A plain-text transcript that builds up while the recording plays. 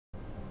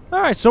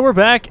Alright, so we're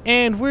back,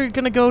 and we're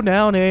gonna go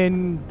down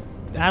and,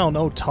 I don't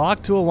know,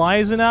 talk to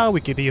Eliza now.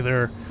 We could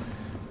either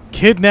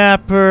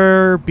kidnap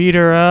her, beat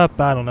her up,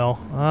 I don't know.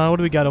 What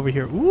do we got over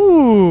here?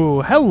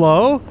 Ooh,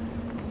 hello!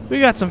 We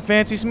got some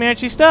fancy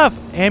smanchy stuff.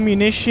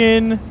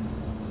 Ammunition.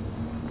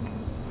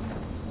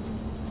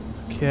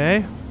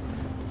 Okay.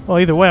 Well,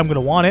 either way, I'm gonna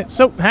want it.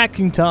 So,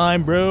 hacking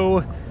time,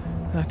 bro.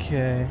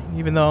 Okay,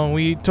 even though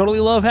we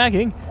totally love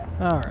hacking.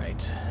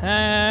 Alright,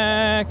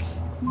 hack.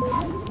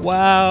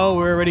 Wow,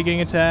 we're already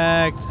getting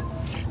attacked.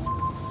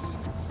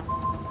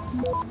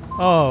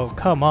 Oh,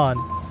 come on.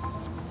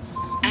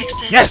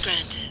 Access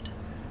Yes! granted.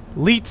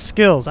 Elite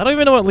skills. I don't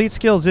even know what elite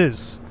skills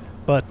is,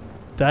 but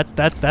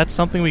that's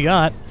something we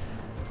got.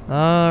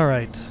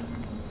 Alright.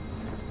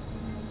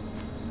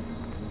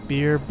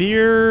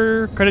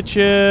 Beer, credit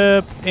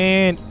chip,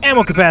 and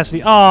ammo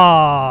capacity.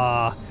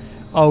 Ah,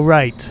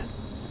 alright.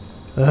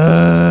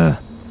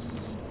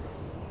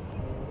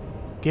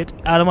 Get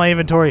out of my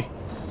inventory.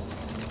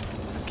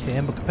 Okay,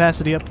 ammo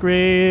capacity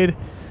upgrade.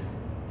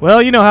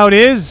 Well, you know how it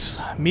is.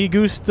 Me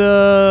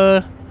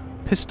gusta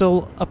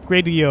pistol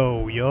upgrade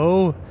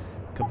yo.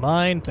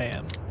 Combine,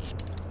 bam.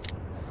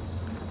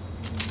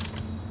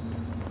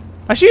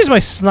 I should use my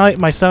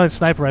silent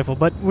sniper rifle,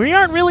 but we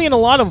aren't really in a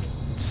lot of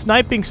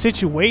sniping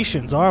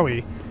situations, are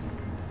we?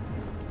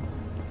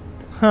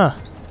 Huh.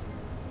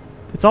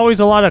 It's always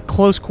a lot of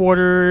close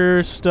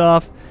quarter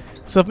stuff.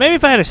 So maybe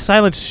if I had a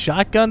silenced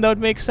shotgun, that would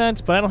make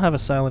sense, but I don't have a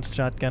silenced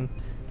shotgun.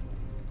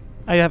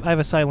 I have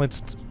a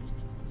silenced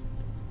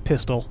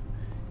pistol.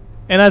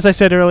 And as I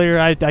said earlier,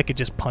 I could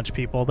just punch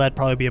people. That'd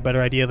probably be a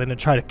better idea than to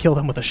try to kill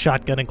them with a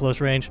shotgun in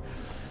close range.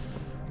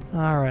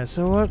 Alright,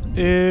 so what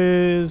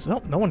is...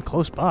 Oh, no one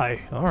close by.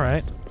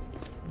 Alright.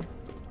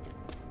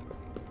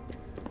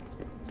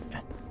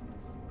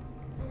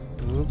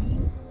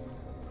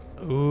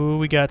 Ooh,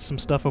 we got some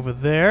stuff over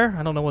there.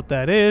 I don't know what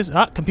that is.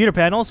 Ah, computer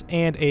panels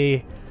and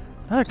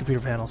another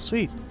computer panel.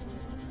 Sweet.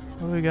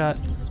 What do we got?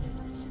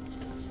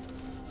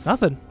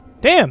 Nothing.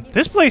 Damn,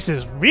 this place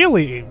is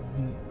really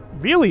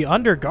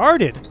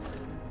underguarded.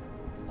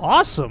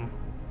 Awesome.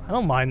 I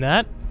don't mind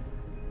that.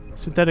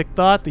 Synthetic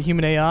thought, the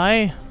human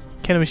AI.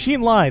 Can a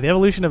machine lie? The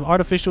evolution of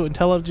artificial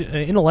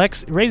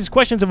intellects raises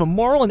questions of a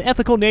moral and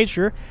ethical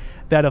nature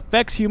that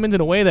affects humans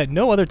in a way that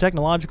no other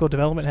technological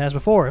development has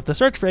before. If the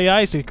search for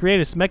AI is to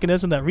create a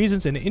mechanism that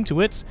reasons and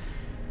intuits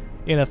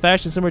in a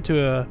fashion similar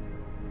to a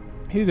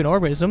human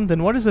organism,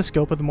 then what is the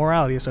scope of the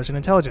morality of such an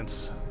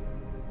intelligence?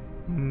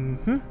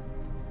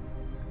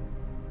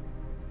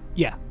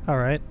 Yeah,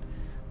 alright.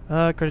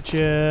 Credit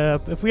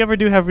chip. If we ever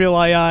do have real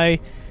AI,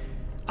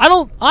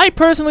 I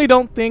personally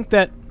don't think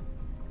that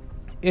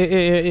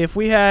if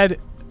we had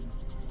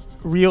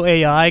real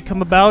AI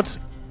come about,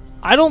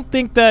 I don't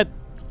think that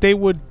they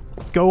would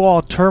go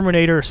all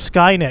Terminator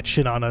Skynet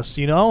shit on us,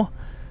 you know?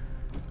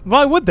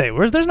 Why would they?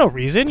 There's no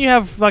reason. You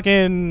have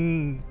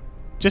fucking...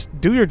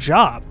 Just do your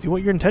job. Do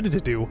what you're intended to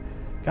do.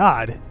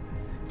 God.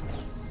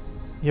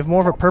 You have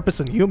more of a purpose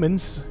than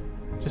humans.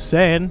 Just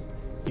saying.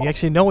 You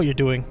actually know what you're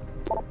doing.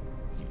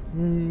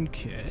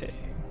 Okay.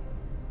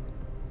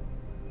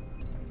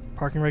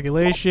 Parking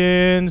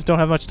regulations. Don't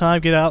have much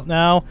time. Get out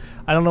now.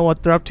 I don't know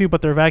what they're up to,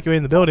 but they're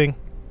evacuating the building.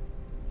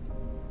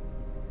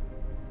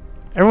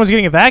 Everyone's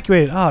getting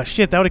evacuated. Oh,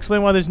 shit. That would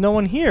explain why there's no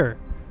one here.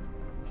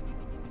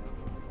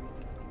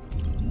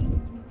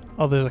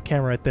 Oh, there's a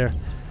camera right there.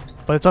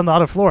 But it's on the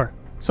other floor.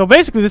 So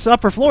basically, this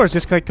upper floor is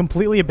just like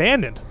completely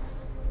abandoned.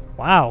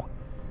 Wow.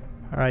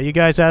 Alright, you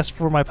guys asked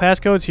for my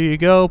passcodes. Here you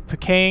go.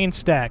 Pecan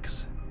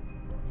stacks.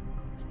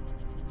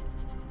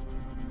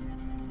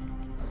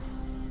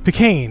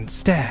 Pecan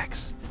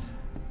stacks.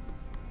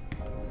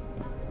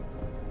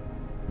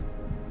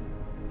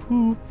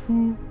 Poop,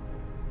 poop.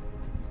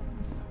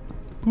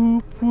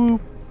 Boop, boop.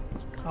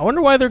 I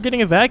wonder why they're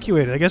getting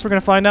evacuated. I guess we're gonna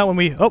find out when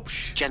we... Oh,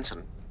 shh.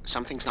 Jensen,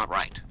 something's not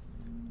right.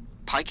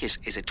 Pike is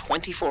a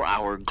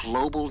 24-hour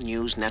global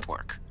news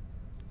network.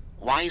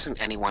 Why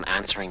isn't anyone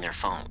answering their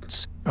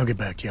phones? I'll get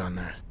back to you on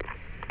that.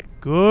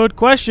 Good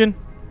question.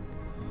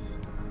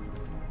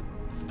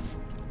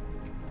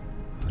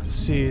 Let's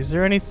see. Is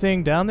there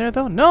anything down there,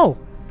 though? No!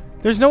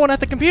 There's no one at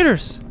the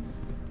computers!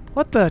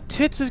 What the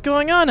tits is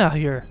going on out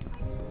here?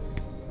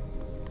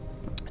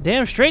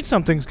 Damn straight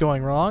something's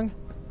going wrong.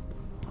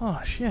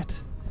 Oh,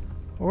 shit.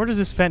 Where does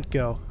this vent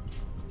go?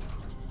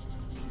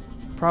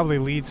 Probably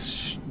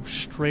leads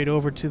straight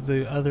over to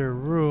the other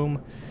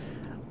room.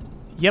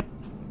 Yep.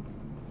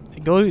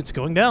 It's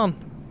going down.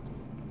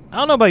 I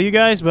don't know about you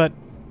guys, but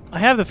I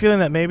have the feeling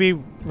that maybe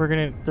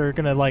they're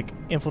gonna like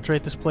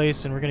infiltrate this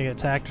place and we're gonna get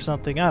attacked or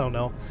something. I don't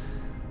know.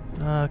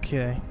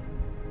 Okay.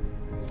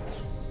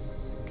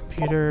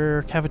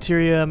 Computer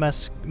cafeteria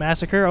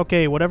massacre.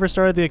 Okay, whatever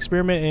started the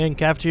experiment in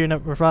cafeteria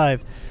number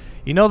 5.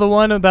 You know the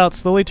one about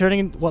slowly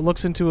turning what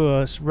looks into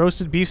a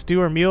roasted beef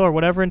stew or meal or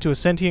whatever into a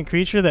sentient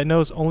creature that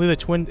knows only the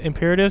twin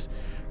imperatives?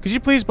 Could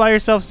you please buy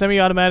yourself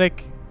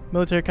semi-automatic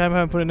military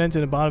compound and put an end to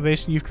the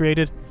abomination you've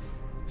created?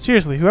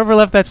 Seriously, whoever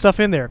left that stuff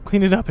in there,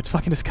 clean it up. It's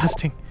fucking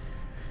disgusting.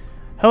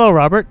 Hello,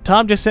 Robert.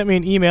 Tom just sent me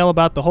an email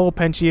about the whole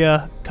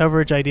Penchia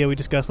coverage idea we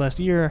discussed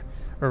last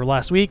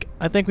week.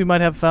 I think we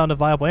might have found a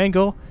viable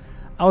angle.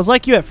 I was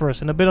like you at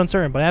first and a bit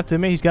uncertain, but I have to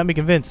admit he's got me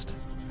convinced.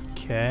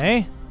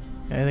 Okay.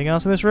 Anything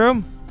else in this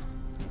room?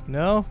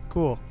 No?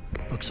 Cool.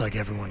 Looks like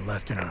everyone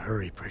left in a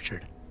hurry,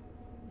 Pritchard.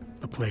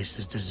 The place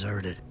is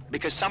deserted.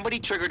 Because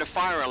somebody triggered a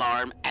fire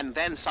alarm and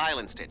then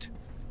silenced it.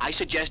 I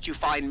suggest you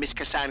find Miss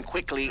Kassan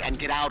quickly and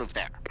get out of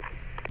there.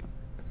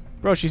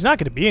 Bro, she's not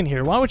going to be in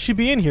here. Why would she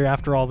be in here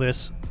after all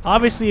this?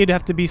 Obviously, it'd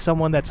have to be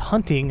someone that's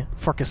hunting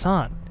for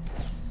Kassan.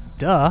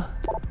 Duh.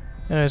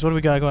 Anyways, what do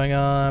we got going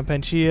on?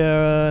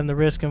 Penchia and the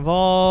risk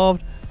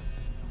involved.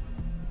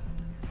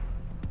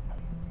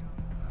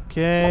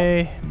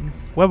 Okay.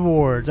 Web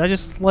awards. I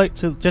just like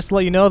to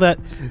let you know that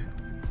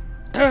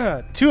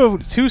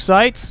two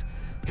sites,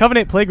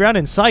 Covenant Playground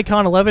and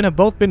SciCon 11, have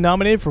both been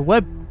nominated for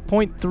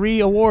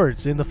Web.3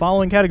 awards in the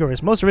following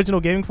categories: Most Original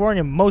Gaming Forum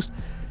and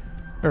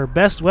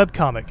Best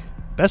Webcomic.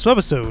 Best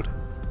Webisode.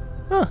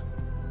 Huh.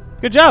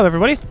 Good job,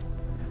 everybody.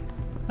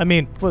 I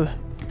mean,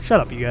 shut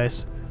up, you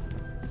guys.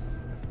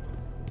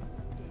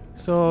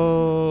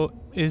 So,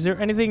 is there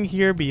anything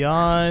here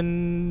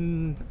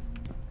beyond...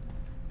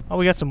 Oh,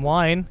 we got some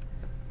wine.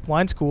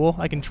 Wine's cool.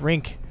 I can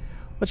drink.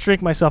 Let's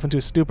drink myself into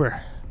a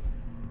stupor.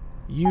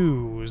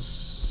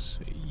 Use.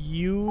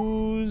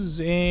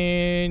 Use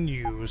and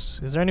use.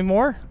 Is there any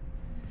more?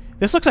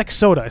 This looks like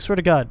soda, I swear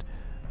to God.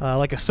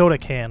 Like a soda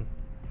can.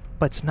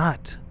 But it's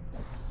not.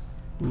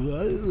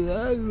 Whoa,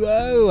 whoa,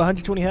 whoa.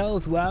 120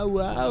 health. Wow,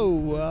 wow,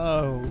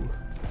 whoa.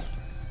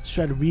 Let's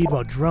try to read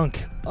while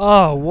drunk.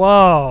 Oh,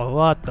 whoa.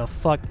 What the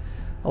fuck?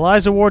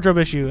 Eliza wardrobe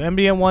issue.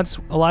 MDM wants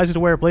Eliza to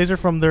wear a blazer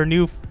from their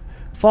new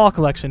fall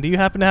collection. Do you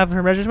happen to have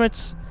her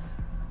measurements?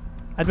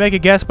 I'd make a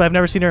guess, but I've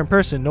never seen her in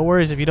person. No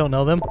worries if you don't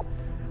know them.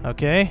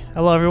 Okay.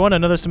 Hello, everyone.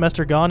 Another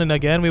semester gone, and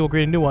again, we will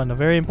greet a new one. A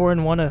very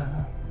important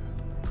one.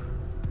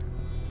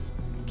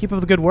 Keep up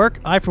the good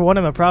work. I, for one,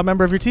 am a proud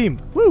member of your team.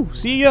 Woo!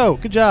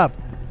 CEO! Good job.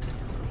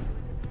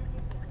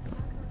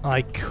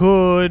 I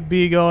could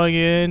be going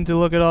in to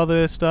look at all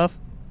this stuff.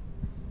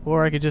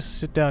 Or I could just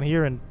sit down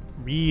here and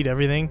read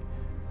everything.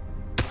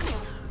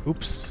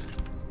 Oops.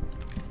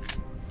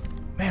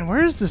 Man,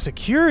 where's the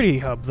security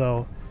hub,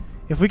 though?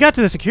 If we got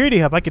to the security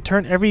hub, I could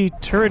turn every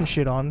turret and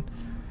shit on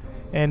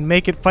and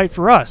make it fight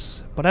for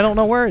us. But I don't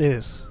know where it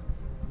is.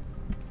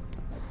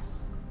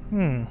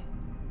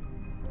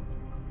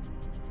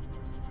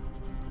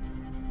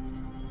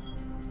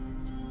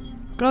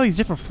 Look at all these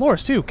different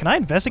floors, too. Can I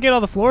investigate all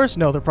the floors?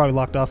 No, they're probably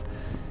locked off.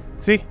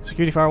 See?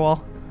 Security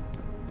firewall.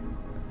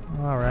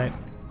 Alright.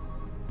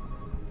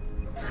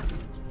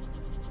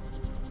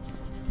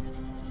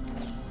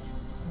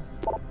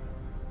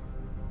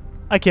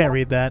 I can't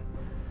read that.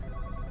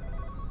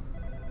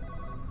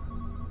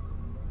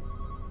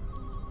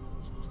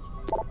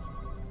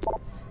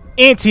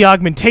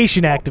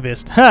 Anti-augmentation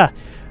activist. Huh.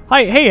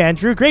 Hi, hey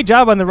Andrew. Great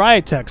job on the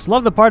riot text.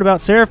 Love the part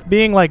about Sarif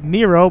being like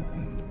Nero,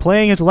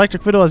 playing his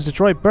electric fiddle as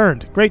Detroit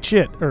burned. Great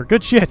shit. Or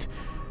good shit.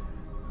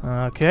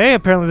 Okay,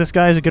 apparently this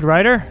guy is a good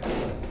writer.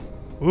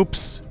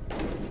 Oops.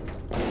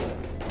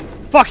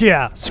 Fuck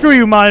yeah. Screw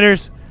you,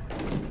 monitors.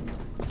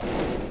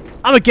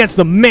 I'm against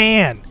the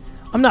man.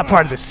 I'm not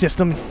part of this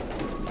system.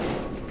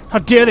 How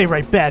dare they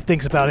write bad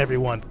things about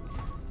everyone?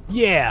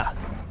 Yeah.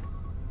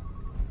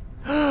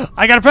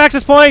 I got a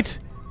praxis point.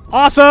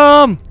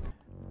 Awesome.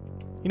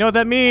 You know what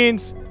that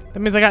means? That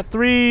means I got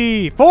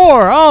 3,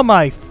 4. Oh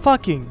my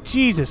fucking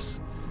Jesus.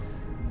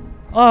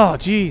 Oh,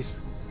 jeez.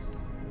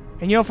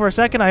 And you know, for a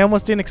second, I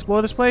almost didn't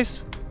explore this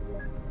place.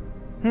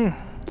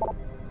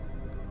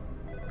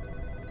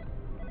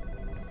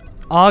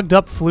 Ogged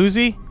up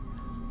floozy?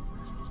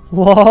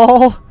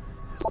 Lol.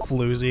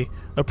 Floozy.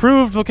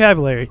 Approved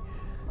vocabulary.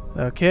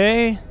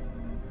 Okay.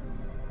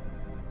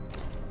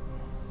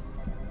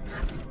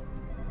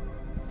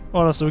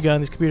 What else do we got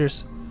on these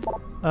computers?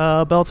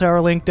 Bell Tower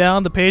link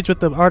down. The page with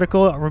the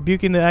article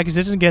rebuking the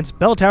accusations against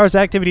Bell Tower's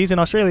activities in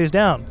Australia is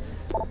down.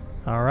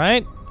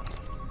 Alright.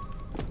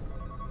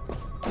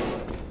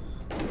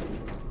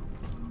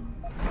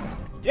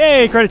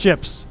 Yay, credit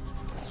chips.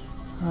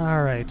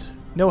 Alright.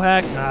 No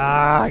hack.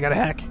 Ah, I got a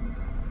hack.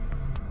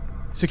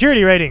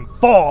 Security rating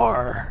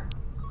 4.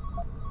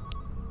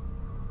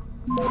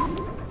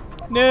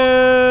 No.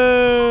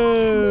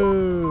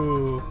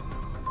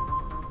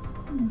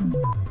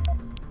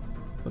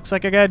 Looks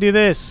like I gotta do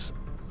this.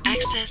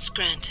 Access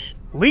granted.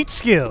 Leech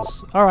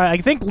skills. Alright,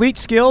 I think leech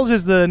skills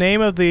is the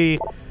name of the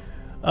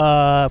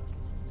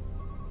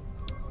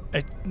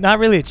not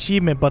really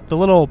achievement, but the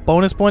little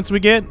bonus points we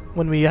get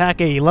when we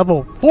hack a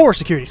level 4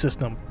 security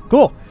system.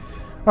 Cool.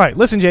 Alright,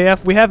 listen,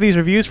 JF, we have these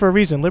reviews for a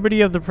reason.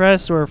 Liberty of the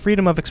press or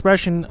freedom of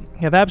expression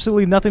have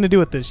absolutely nothing to do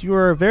with this. You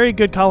are a very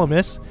good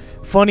columnist.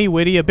 Funny,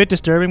 witty, a bit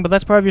disturbing, but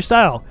that's part of your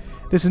style.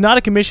 This is not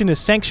a commission to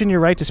sanction your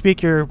right to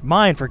speak your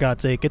mind, for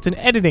God's sake. It's an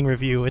editing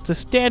review. It's a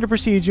standard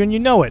procedure, and you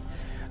know it.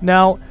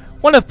 Now,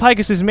 one of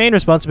Picus's main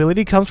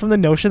responsibility comes from the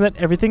notion that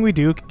everything we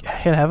do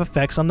can have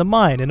effects on the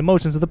mind and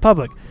emotions of the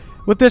public.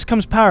 With this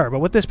comes power, but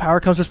with this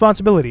power comes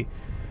responsibility.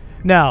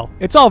 Now,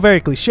 it's all very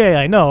cliche,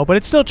 I know, but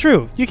it's still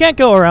true. You can't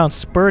go around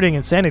spurting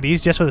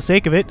insanities just for the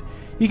sake of it.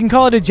 You can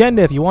call it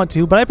agenda if you want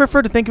to, but I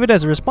prefer to think of it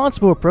as a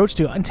responsible approach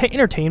to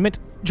entertainment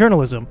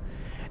journalism.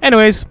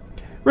 Anyways,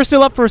 we're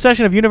still up for a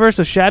session of Universe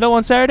of Shadow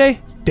on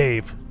Saturday?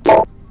 Dave.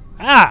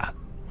 Ah!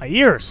 My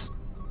ears!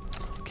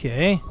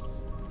 Okay.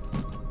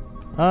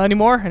 Any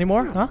more? Any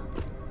more? Huh?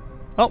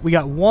 Oh, we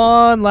got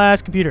one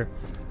last computer.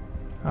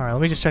 Alright,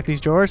 let me just check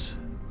these drawers.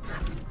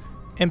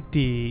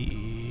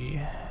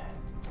 Empty.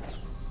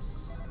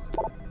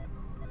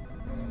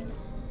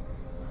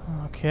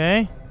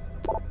 Okay.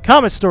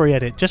 Comet story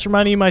edit. Just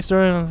reminding you my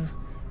story.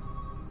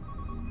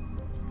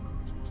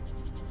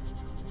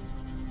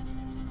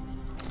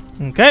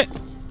 Okay.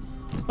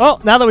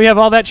 Well, now that we have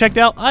all that checked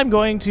out, I'm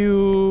going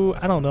to...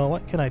 I don't know.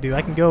 What can I do?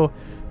 I can go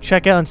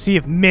check out and see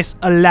if Miss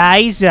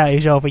Eliza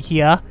is over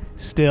here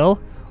still.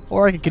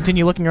 Or I can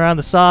continue looking around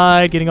the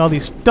side, getting all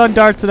these stun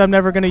darts that I'm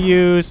never going to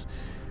use.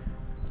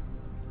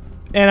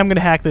 And I'm going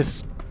to hack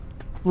this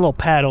little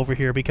pad over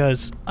here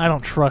because I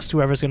don't trust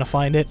whoever's going to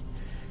find it.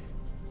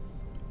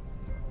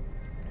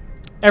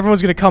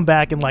 Everyone's going to come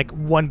back in like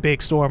one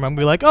big storm. I'm going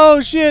to be like,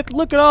 oh shit,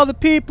 look at all the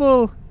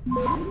people.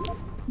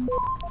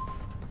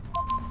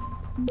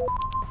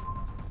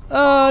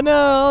 Oh no,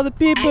 all the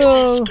people.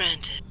 Access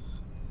granted.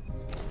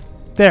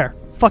 There.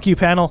 Fuck you,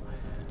 panel.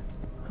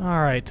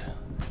 Alright.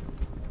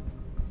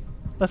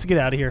 Let's get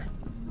out of here.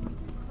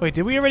 Wait,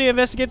 did we already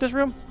investigate this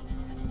room?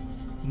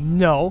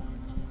 No.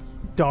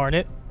 Darn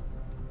it.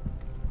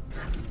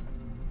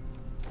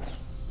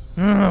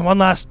 One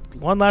last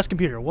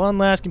computer. One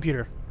last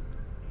computer.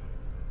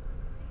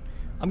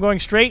 I'm going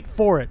straight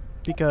for it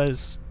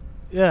because,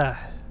 yeah.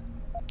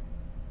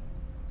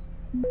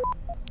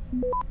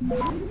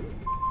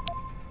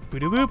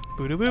 Boo-doo boop,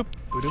 boo-doo boop,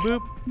 boo-doo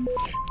boop.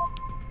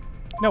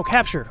 No,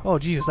 capture. Oh,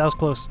 Jesus, that was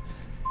close.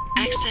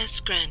 Access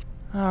granted.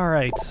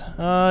 Alright.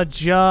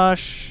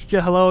 Josh.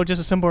 Hello, just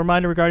a simple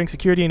reminder regarding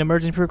security and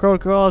emergency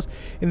protocols.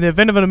 In the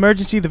event of an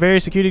emergency, the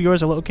various security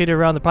doors are located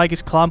around the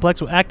Picus complex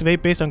will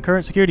activate based on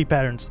current security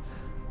patterns.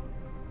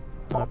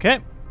 Okay.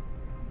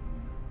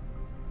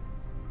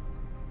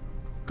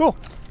 Cool.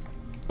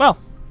 Well,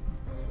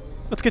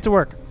 let's get to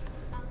work.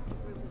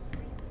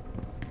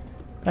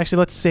 Actually,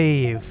 let's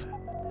save.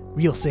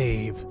 Real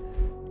save.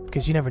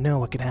 Because you never know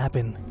what could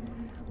happen.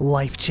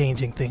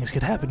 Life-changing things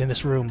could happen in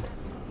this room.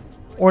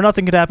 Or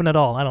nothing could happen at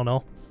all. I don't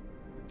know.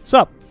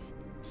 Sup?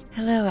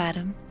 Hello,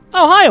 Adam.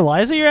 Oh, hi,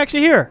 Eliza. You're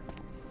actually here.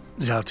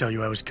 Zal tell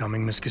you I was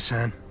coming, Miss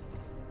Kassan?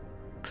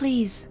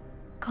 Please,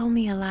 call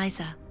me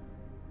Eliza.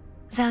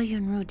 Zhao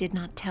Yunru did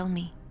not tell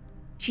me.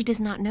 She does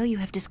not know you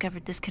have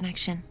discovered this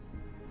connection.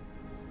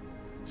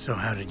 So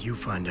how did you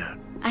find out?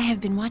 I have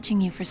been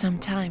watching you for some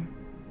time.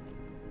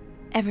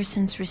 Ever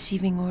since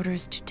receiving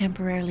orders to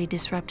temporarily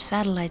disrupt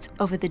satellites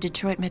over the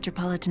Detroit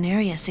metropolitan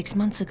area 6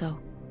 months ago.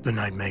 The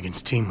night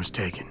Megan's team was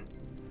taken.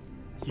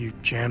 You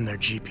jammed their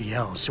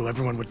GPL so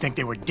everyone would think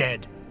they were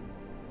dead.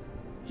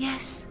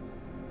 Yes.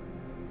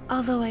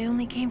 Although I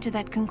only came to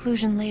that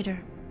conclusion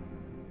later.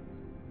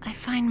 I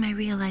find my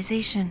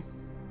realization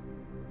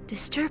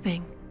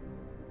disturbing.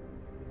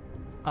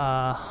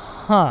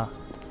 Huh.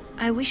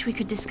 I wish we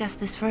could discuss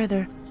this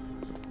further,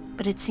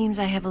 but it seems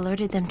I have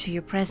alerted them to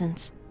your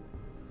presence.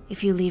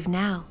 If you leave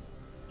now,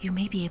 you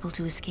may be able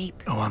to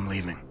escape. Oh, I'm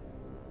leaving.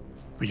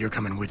 But you're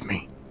coming with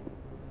me.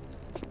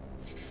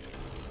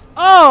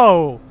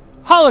 Oh!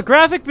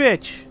 Holographic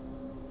bitch!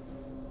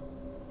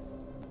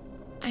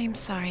 I am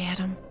sorry,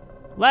 Adam.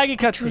 Laggy I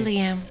cutscene. truly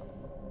am.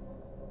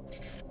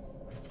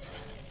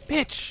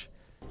 Bitch!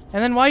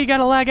 And then why you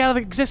gotta lag out of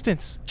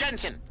existence?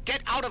 Jensen,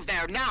 get out of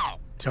there now!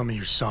 Tell me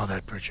you saw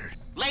that, Pritchard.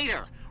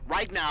 Later!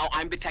 Right now,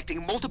 I'm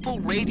detecting multiple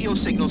radio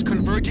signals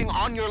converging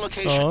on your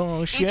location.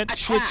 Oh, It's shit, a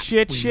shit, trap.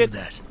 shit, We knew shit.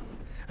 that.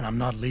 And I'm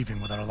not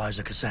leaving without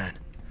Eliza Kassan.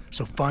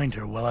 So find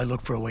her while I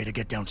look for a way to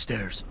get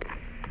downstairs.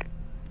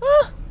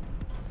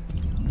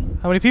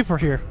 How many people are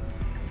here?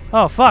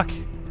 Oh, fuck.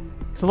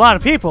 It's a lot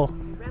of people.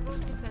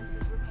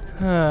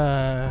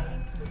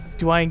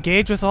 Do I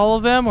engage with all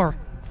of them, or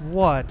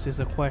what is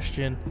the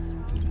question?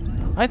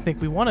 I think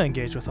we want to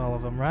engage with all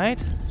of them,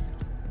 right?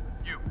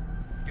 You,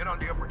 get on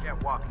the upper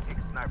catwalk and take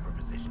a sniper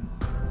position.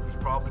 He's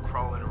probably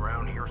crawling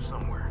around here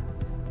somewhere.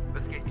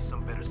 Let's get you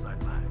some better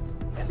sight lines.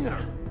 Yes,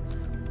 sir.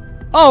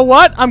 Oh,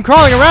 what? I'm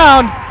crawling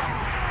around!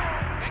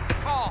 Make the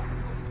call.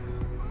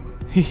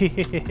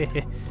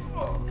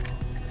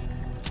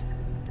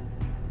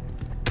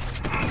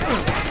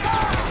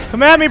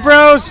 Come at me,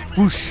 bros!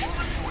 Whoosh.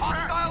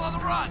 Hostile on the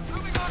run.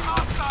 Moving on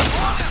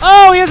hostile.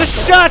 Oh, he has a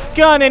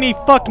shotgun and he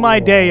fucked my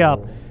day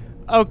up.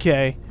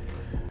 Okay.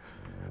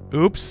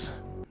 Oops.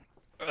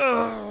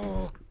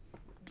 Oh,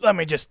 let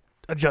me just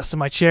adjust to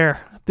my chair.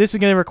 This is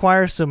going to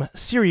require some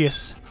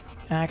serious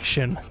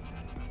action.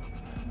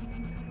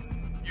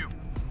 You,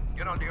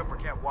 get on the upper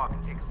catwalk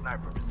and take a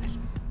sniper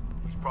position.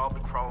 He's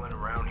probably crawling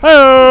around here.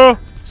 Hello!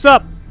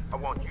 Sup? I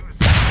want you to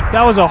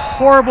That was a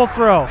horrible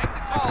throw. make the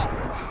call.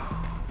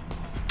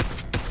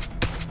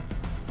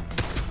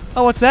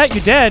 Oh, what's that?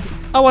 You're dead.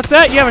 Oh, what's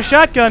that? You have a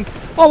shotgun.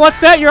 Oh,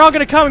 what's that? You're all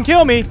gonna come and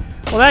kill me.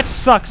 Well, that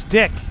sucks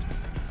dick.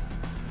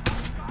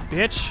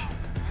 bitch.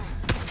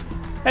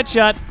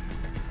 Headshot.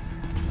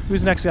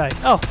 Who's the next guy?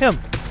 Oh, him.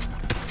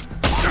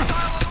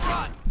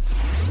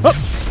 Oh.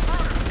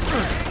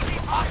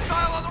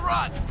 Hostile on the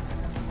run!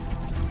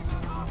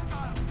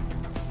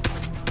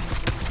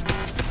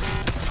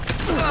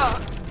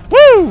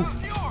 Woo!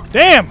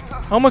 Damn!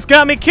 Almost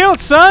got me killed,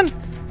 son!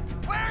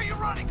 Where are you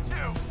running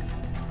to?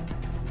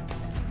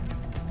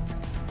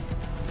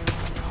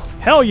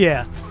 Hell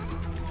yeah!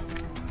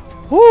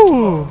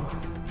 Woo!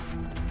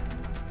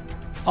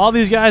 All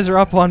these guys are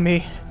up on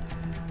me.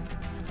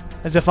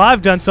 As if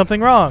I've done something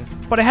wrong.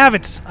 But I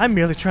haven't. I'm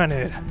merely trying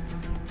to,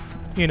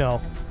 you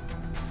know,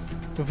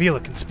 reveal a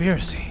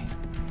conspiracy.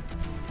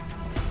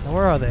 Now,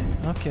 where are they?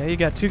 Okay, you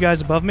got two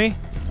guys above me.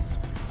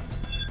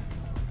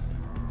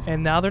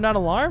 And now they're not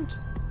alarmed?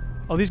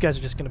 Oh, these guys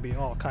are just gonna be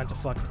all kinds of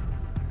fucked.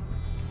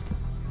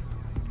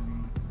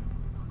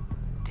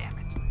 Damn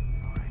it.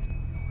 Alright.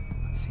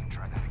 Let's see him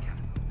try that again.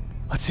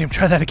 Let's see him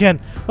try that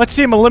again. Let's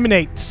see him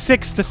eliminate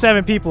 6 to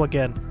 7 people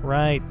again.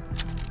 Right.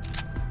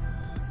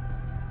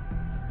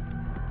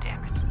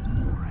 Damn it.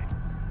 Alright.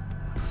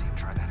 Let's see him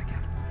try that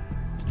again.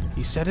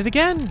 He said it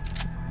again.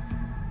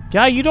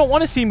 Guy, you don't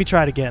want to see me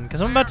try it again,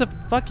 because I'm about to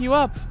fuck you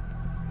up.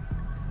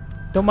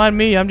 Don't mind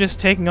me, I'm just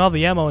taking all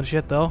the ammo and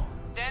shit, though.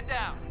 Stand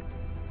down.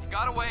 You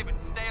got away, but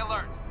stay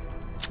alert.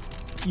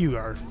 You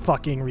are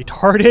fucking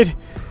retarded.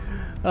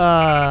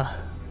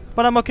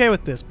 But I'm okay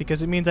with this,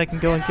 because it means I can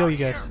go and kill you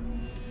guys.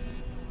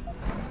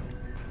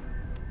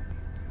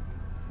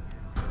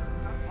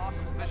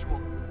 Possible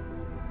visual.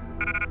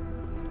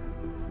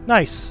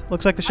 Nice.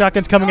 Looks like the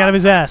shotgun's coming out of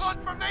his ass.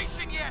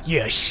 Confirmation yet.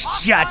 You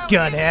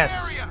shotgun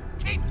ass.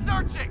 Keep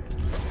searching.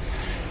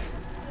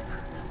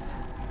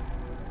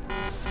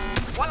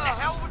 What the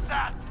hell was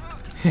that?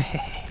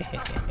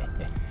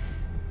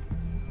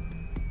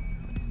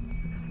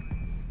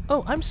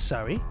 Oh, I'm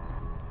sorry.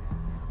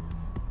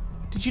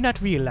 Did you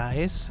not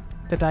realize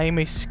that I am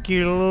a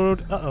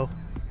skilled... Uh-oh.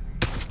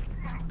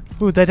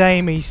 Ooh, that I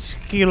am a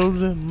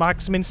skilled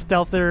marksman,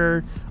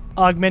 stealther,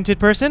 augmented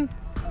person?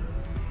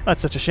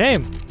 That's such a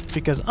shame,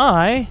 because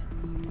I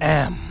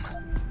am.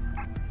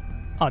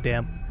 Aw,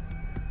 damn.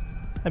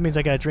 That means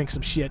I gotta drink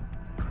some shit.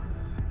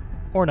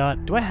 Or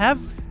not. Do I have...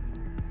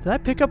 Did I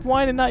pick up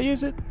wine and not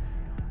use it?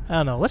 I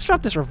don't know. Let's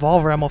drop this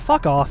revolver ammo.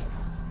 Fuck off.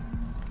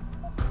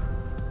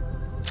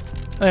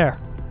 There.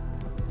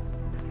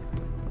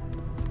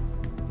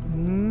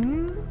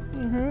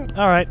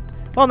 Alright.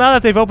 Well, now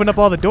that they've opened up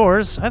all the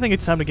doors, I think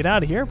it's time to get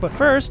out of here. But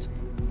first,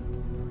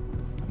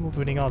 I'm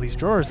opening all these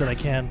drawers that I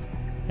can.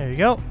 There you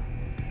go.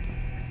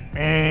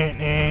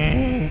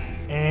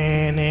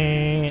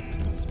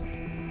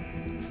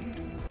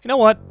 You know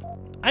what?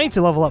 I need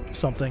to level up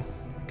something.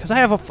 Because I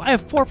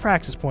have 4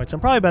 praxis points. I'm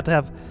probably about to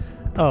have...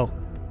 Oh.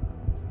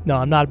 No,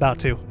 I'm not about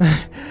to.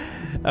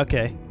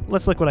 Okay.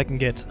 Let's look what I can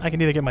get. I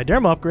can either get my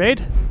derma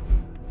upgrade,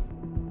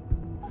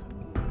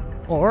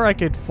 or I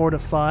could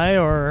fortify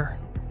or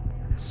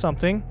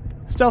something.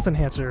 Stealth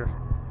enhancer.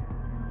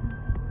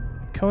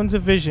 Cones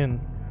of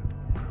vision.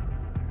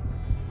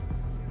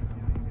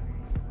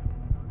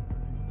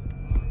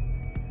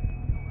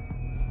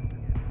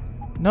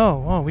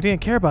 No, oh, we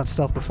didn't care about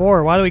stealth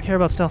before. Why do we care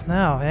about stealth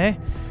now, eh?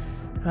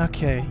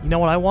 Okay, you know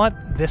what I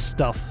want? This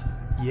stuff.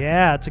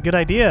 Yeah, it's a good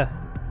idea.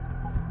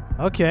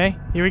 Okay,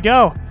 here we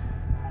go.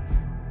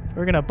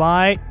 We're gonna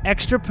buy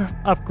extra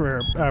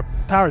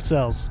power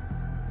cells.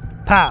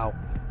 Pow!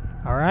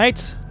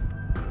 Alright.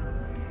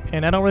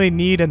 And I don't really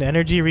need an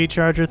energy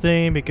recharger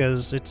thing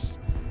because it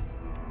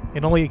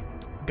only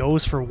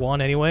goes for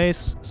 1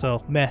 anyways,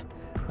 so meh.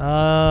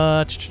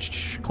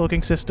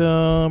 Cloaking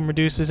system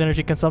reduces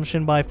energy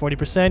consumption by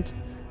 40%.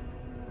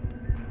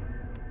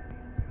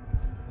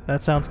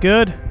 That sounds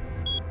good.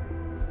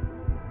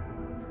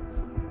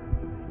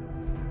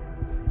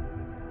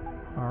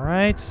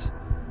 Alright.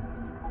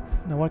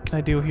 Now what can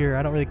I do here?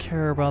 I don't really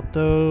care about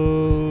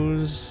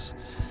those.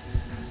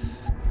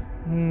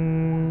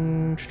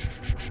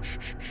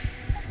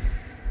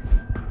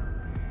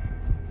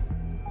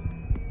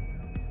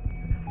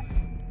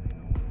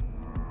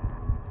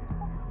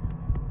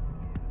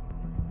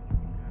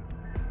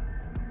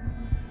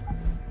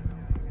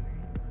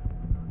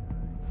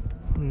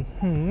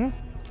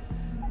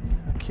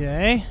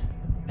 Okay.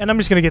 And I'm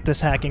just gonna get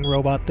this hacking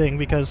robot thing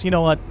because, you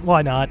know what?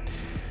 Why not?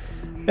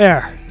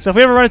 There. So if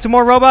we ever run into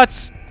more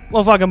robots,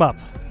 we'll fuck them up.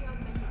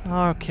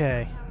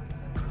 Okay.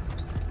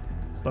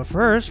 But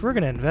first, we're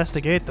gonna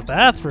investigate the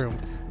bathroom,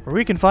 where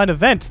we can find a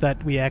vent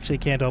that we actually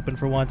can't open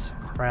for once.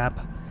 Crap.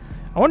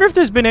 I wonder if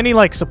there's been any,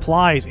 like,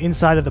 supplies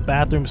inside of the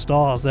bathroom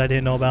stalls that I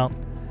didn't know about.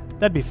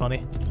 That'd be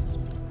funny.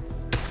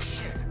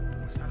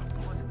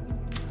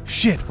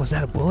 Shit, was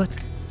that a bullet?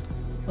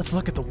 Let's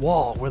look at the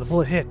wall where the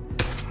bullet hit.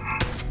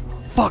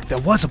 Fuck,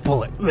 that was a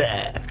bullet.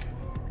 Blech.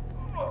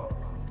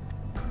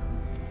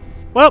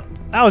 Well,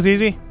 that was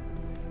easy.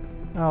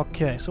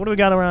 Okay, so what do we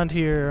got around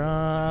here?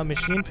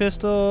 Machine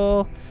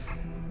pistol.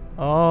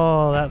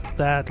 Oh,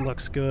 that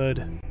looks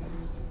good.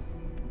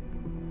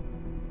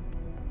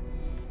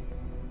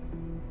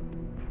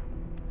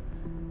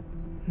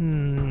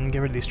 Get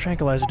rid of these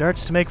tranquilizer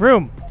darts to make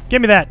room.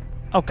 Give me that.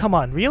 Oh, come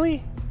on.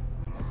 Really?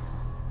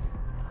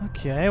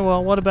 Okay,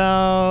 well, what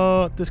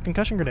about this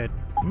concussion grenade?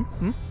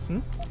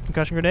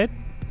 Concussion grenade?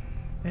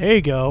 There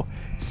you go.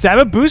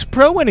 Cyber Boost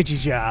Pro Energy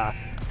Jar.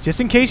 Just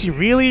in case you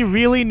really,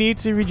 really need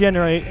to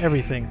regenerate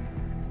everything.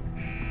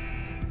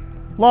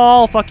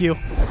 LOL, fuck you.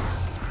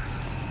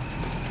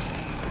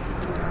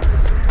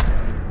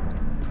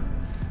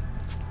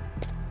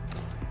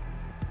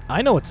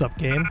 I know what's up,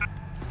 game.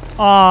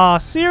 Aw,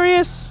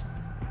 serious?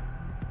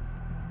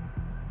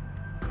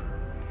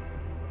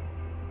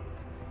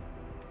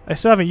 I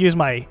still haven't used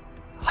my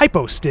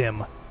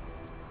hypostim.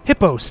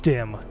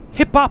 Hippostim.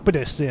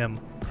 Hippopodistim.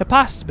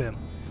 Hippostim.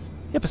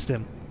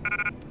 Hippostim.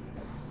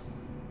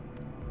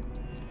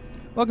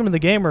 Welcome to the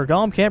game where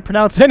GaLm can't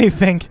pronounce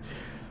anything.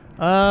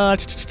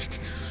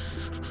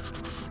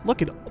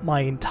 Look at my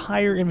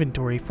entire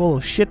inventory full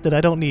of shit that I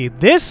don't need.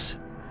 This?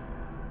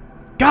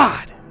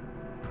 God.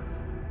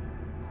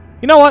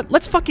 You know what?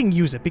 Let's fucking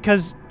use it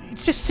because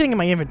it's just sitting in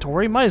my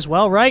inventory. Might as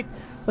well, right?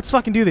 Let's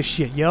fucking do this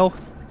shit, yo.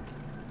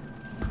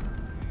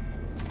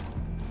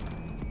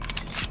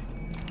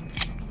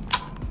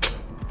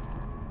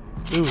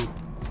 Ooh.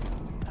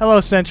 Hello,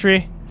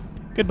 Sentry.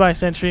 Goodbye,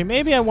 Sentry.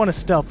 Maybe I want to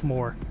stealth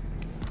more.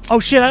 Oh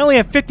shit, I only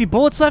have 50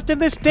 bullets left in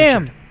this?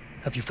 Damn! Richard,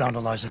 have you found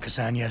Eliza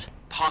Kazan yet?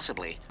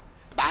 Possibly.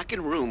 Back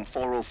in room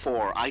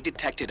 404, I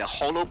detected a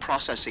holo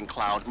processing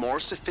cloud more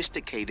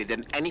sophisticated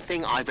than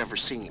anything I've ever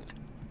seen.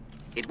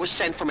 It was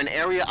sent from an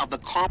area of the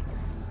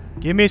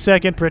Give me a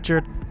second,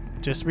 Pritchard.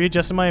 Just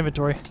readjusting my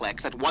inventory.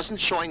 complex that wasn't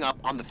showing up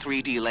on the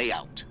 3D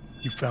layout.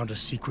 You found a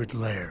secret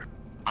lair.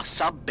 A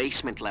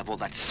sub-basement level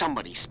that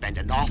somebody spent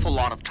an awful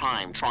lot of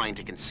time trying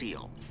to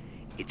conceal.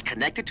 It's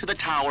connected to the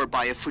tower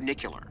by a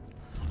funicular.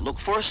 Look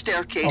for a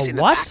staircase in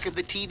the back of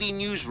the TV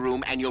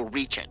newsroom and you'll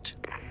reach it.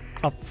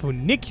 A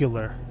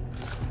funicular.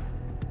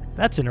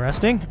 That's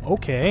interesting.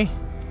 Okay.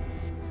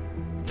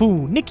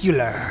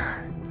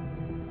 Funicular.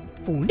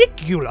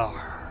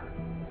 Funicular.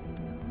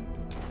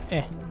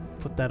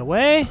 Put that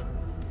away.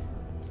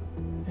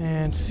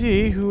 And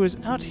see who is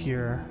out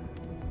here.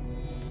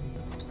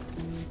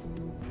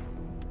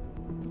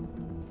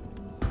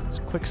 It's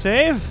a quick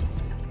save.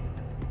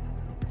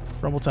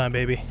 Rumble time,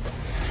 baby.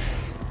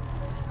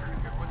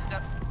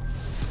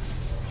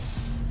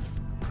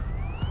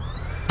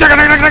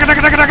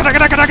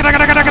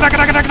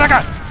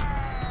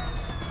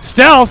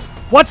 Stealth?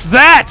 What's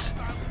that?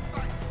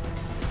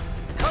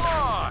 Come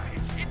on,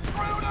 it's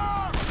intruder!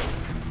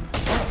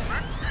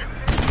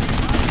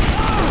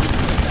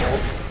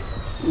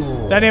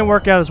 That didn't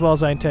work out as well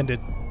as I intended.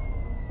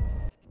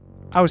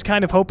 I was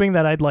kind of hoping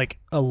that I'd, like,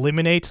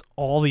 eliminate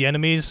all the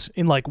enemies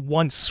in, like,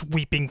 one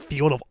sweeping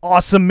field of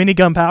awesome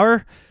minigun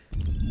power.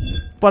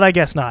 But I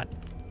guess not.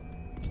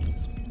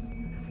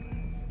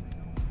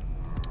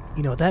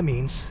 You know what that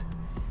means?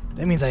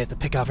 That means I have to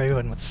pick off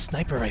everyone with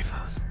sniper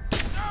rifles.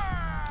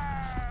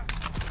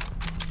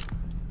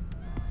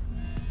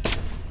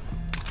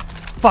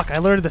 Fuck, I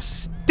alerted the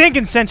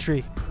stinking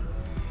sentry.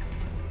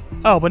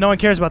 Oh, but no one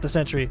cares about the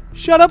sentry.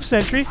 Shut up,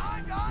 sentry.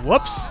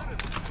 Whoops.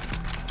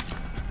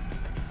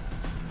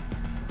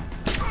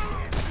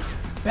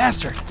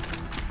 Bastard.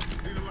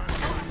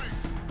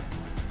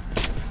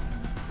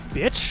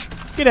 Bitch.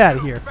 Get out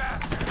of here.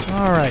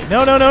 Alright.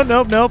 No, no, no,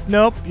 nope, nope,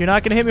 nope. You're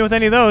not gonna hit me with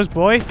any of those,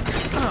 boy.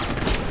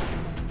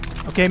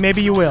 Okay,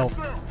 maybe you will.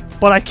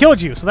 But I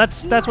killed you, so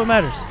that's what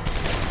matters.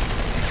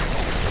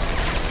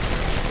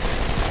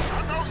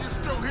 I know you're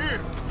still here.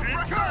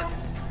 Here it comes.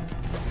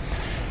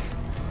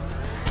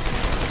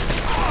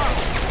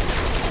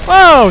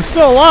 Whoa!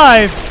 Still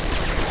alive!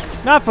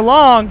 Not for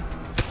long.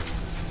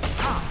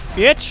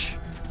 Bitch.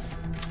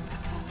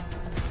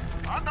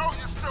 I know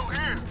you're still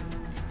here.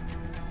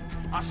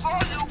 I saw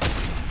you.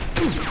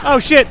 Oh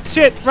shit,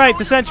 shit, right,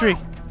 the sentry.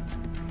 Here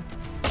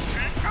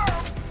it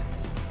comes.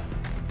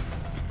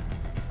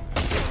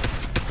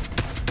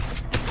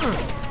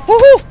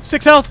 Woohoo!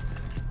 6 health.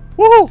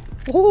 Woohoo!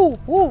 Woohoo!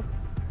 Woo!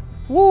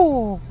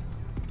 Woo!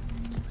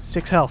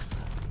 6 health.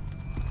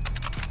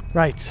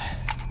 Right.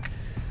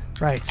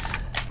 Right.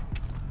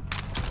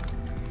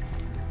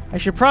 I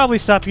should probably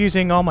stop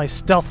using all my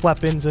stealth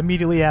weapons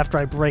immediately after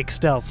I break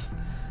stealth.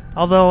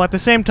 Although, at the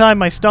same time,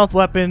 my stealth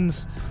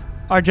weapons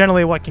are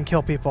generally what can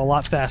kill people a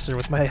lot faster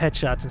with my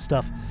headshots and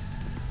stuff.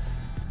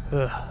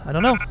 Ugh, I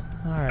don't know.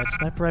 Alright,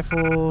 sniper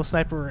rifle,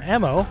 sniper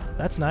ammo.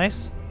 That's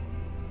nice.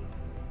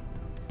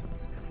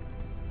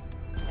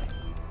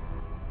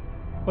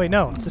 Wait,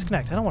 no.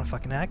 Disconnect. I don't want to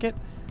fucking hack it.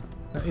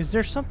 Now, is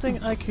there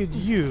something I could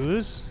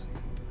use?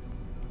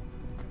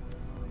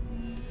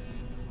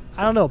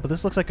 I don't know, but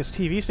this looks like a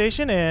TV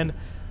station, and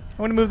I'm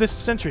going to move this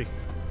sentry.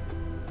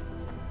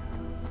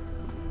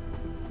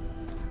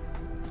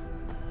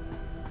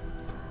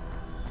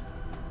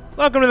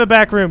 Welcome to the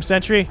back room,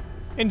 sentry.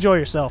 Enjoy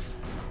yourself.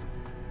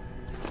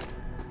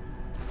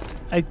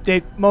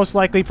 It most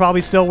likely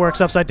probably still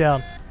works upside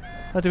down.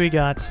 What do we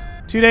got?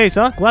 2 days,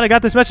 huh? Glad I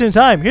got this message in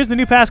time. Here's the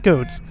new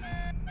passcodes.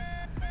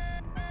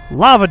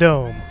 Lava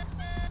Dome.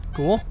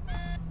 Cool.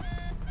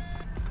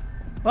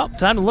 Well,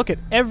 time to look at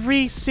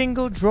every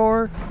single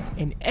drawer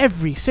in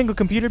every single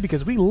computer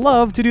because we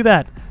love to do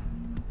that.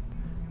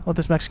 What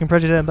this Mexican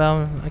president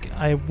about?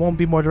 I won't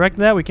be more direct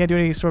than that. We can't do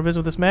any sort of business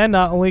with this man.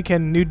 Not only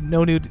can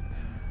no nude.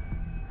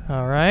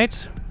 All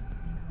right.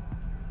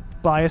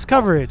 Bias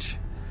coverage.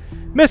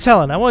 Miss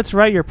Helen, I want to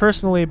write you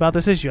personally about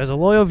this issue. As a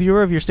loyal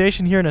viewer of your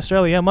station here in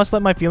Australia, I must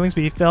let my feelings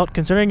be felt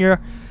concerning your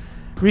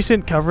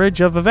recent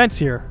coverage of events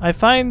here. I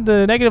find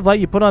the negative light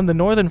you put on the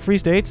Northern Free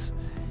States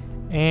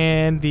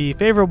and the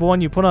favorable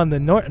one you put on the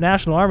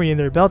National Army and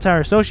their Bell Tower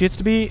associates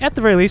to be, at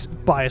the very least,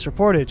 biased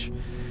reportage.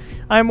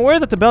 I am aware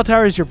that the Bell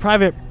Tower is your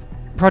private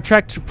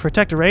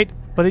protectorate,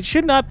 but it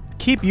should not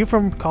keep you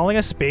from calling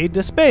a spade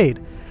a spade.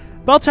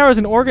 Bell Tower is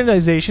an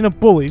organization of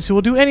bullies who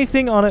will do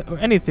anything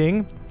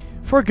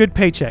for a good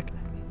paycheck.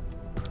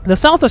 The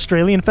South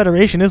Australian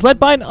Federation is led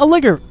by an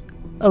oligarchy.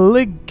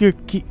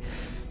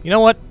 You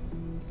know what?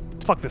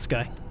 Fuck this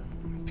guy.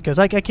 Because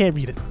I can't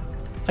read it.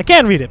 I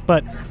can read it,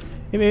 but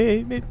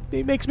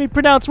it makes me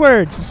pronounce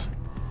words.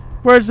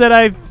 Words that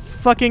I've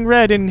fucking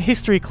read in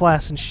history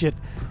class and shit.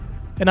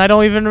 And I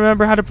don't even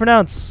remember how to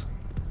pronounce.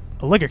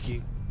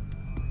 Oligarchy.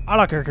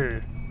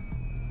 Oligarchy.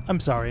 I'm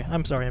sorry.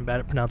 I'm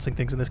bad at pronouncing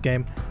things in this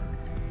game.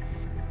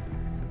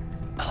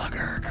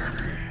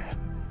 Oligarchy.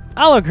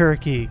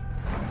 Oligarchy.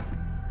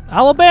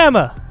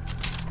 Alabama.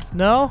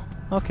 No?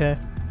 Okay.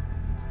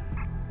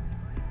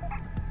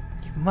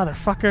 You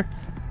motherfucker.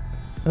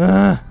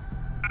 Ugh.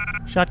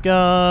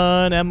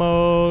 Shotgun,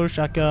 ammo,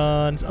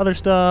 shotguns, other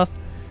stuff.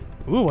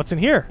 Ooh, what's in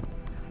here?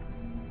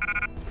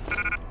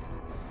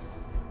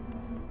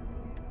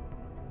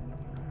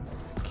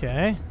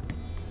 Okay.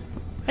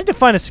 I need to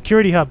find a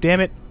security hub,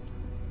 damn it.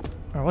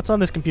 Alright, what's on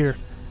this computer?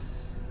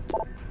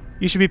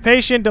 You should be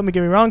patient. Don't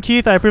get me wrong,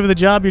 Keith. I approve of the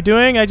job you're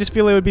doing. I just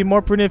feel it would be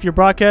more prudent if your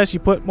broadcast you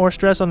put more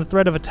stress on the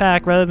threat of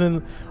attack rather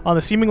than on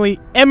the seemingly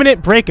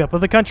imminent breakup of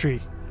the country.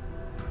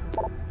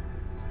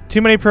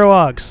 Too many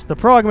pro-augs. The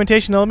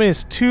pro-augmentation element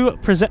is too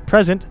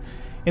present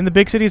in the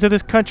big cities of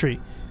this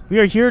country.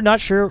 We here are not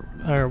sure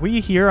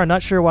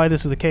why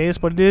this is the case,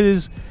 but it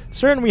is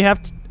certain we have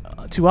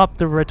to up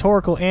the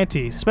rhetorical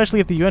ante,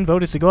 especially if the UN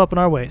vote is to go up in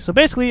our way. So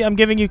basically, I'm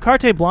giving you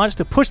carte blanche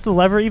to push the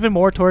lever even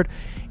more toward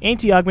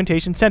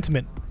anti-augmentation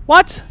sentiment.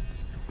 What?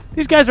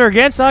 These guys are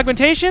against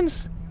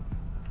augmentations?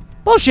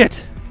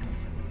 Bullshit!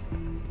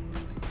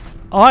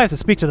 Oh, I have to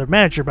speak to their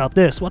manager about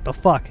this. What the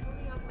fuck?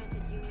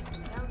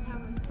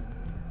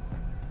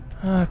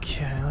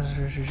 Okay.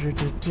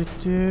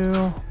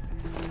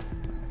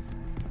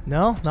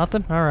 No?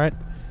 Nothing? Alright.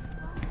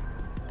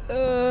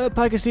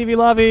 Pika Stevie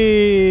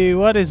Lobby.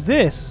 What is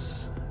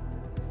this?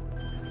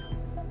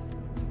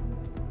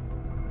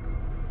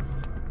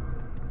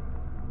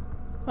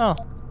 Oh.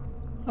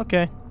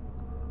 Okay.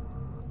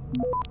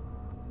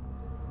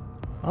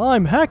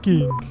 I'm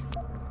hacking.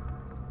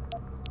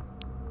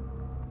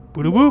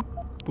 Boodoo boop.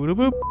 Boodoo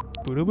boop.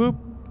 Boodoo boop.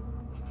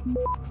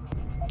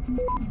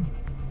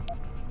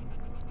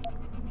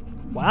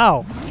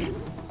 Wow.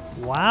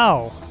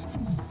 Wow.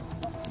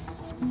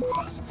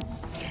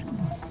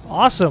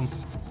 Awesome.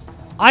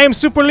 I am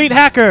super elite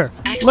hacker.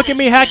 Look at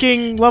me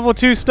hacking level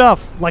 2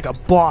 stuff like a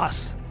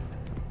boss.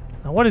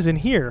 Now what is in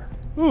here?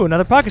 Ooh,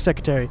 another pocket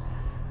secretary.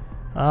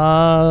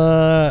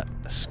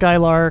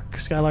 Skylark.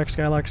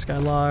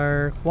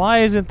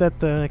 Why isn't that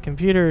the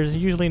computer is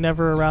usually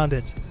never around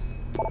it?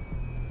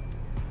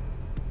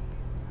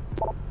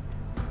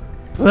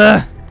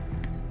 Ugh.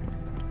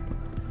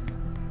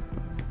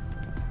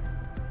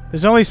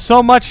 There's only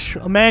so much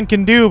a man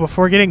can do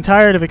before getting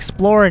tired of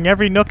exploring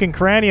every nook and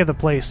cranny of the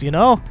place, you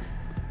know?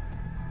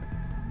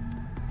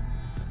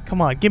 Come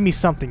on, give me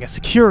something. A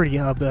security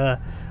hub,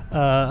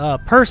 a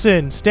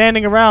person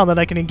standing around that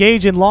I can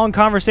engage in long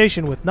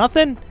conversation with.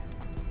 Nothing?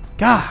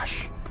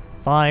 Gosh.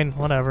 Fine,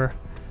 whatever.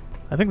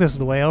 I think this is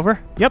the way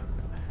over. Yep.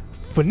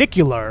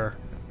 Funicular.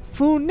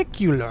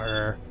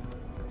 Funicular.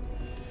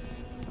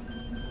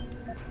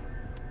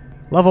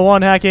 Level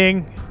 1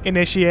 hacking.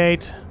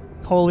 Initiate.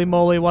 Holy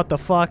moly, what the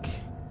fuck?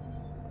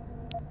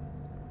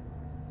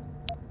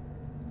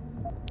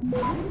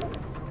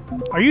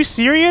 Are you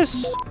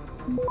serious?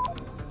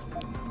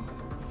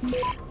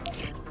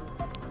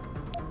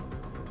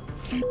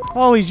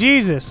 Holy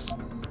Jesus.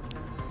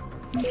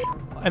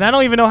 And I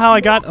don't even know how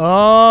I got...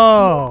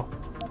 Oh.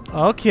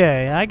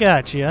 Okay, I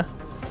got you.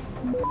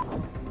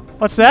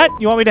 What's that?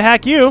 You want me to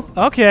hack you?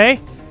 Okay.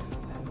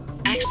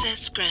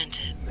 Access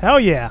granted.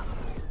 Hell yeah.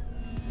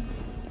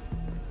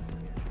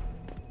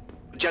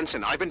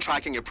 Jensen, I've been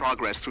tracking your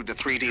progress through the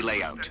 3D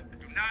layout.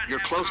 You're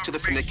close to the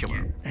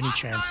funicular. Any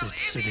chance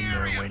it's sitting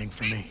there waiting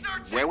for me?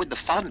 Where would the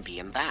fun be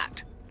in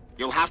that?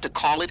 You'll have to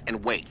call it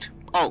and wait.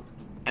 Oh,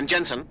 and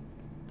Jensen,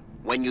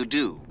 when you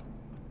do,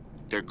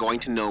 they're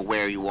going to know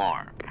where you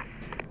are.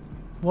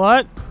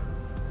 What?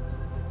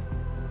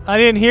 I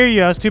didn't hear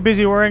you. I was too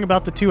busy worrying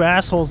about the two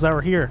assholes that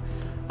were here.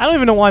 I don't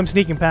even know why I'm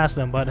sneaking past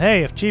them, but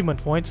hey,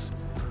 achievement points.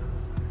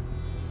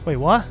 Wait,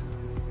 what?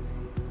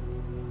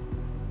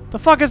 The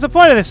fuck is the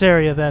point of this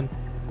area, then?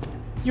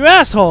 You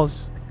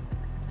assholes!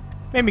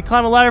 Made me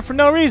climb a ladder for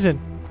no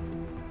reason.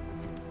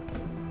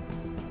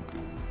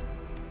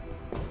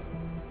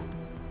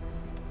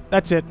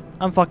 That's it.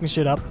 I'm fucking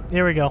shit up.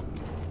 Here we go.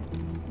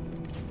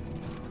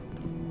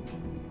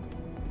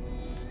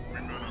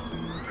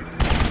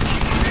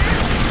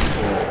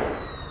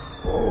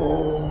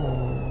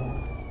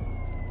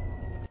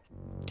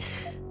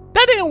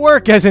 That didn't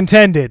work as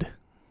intended.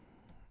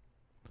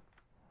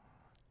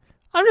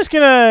 I'm just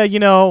gonna, you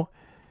know...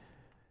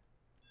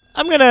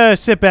 I'm gonna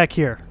sit back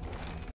here.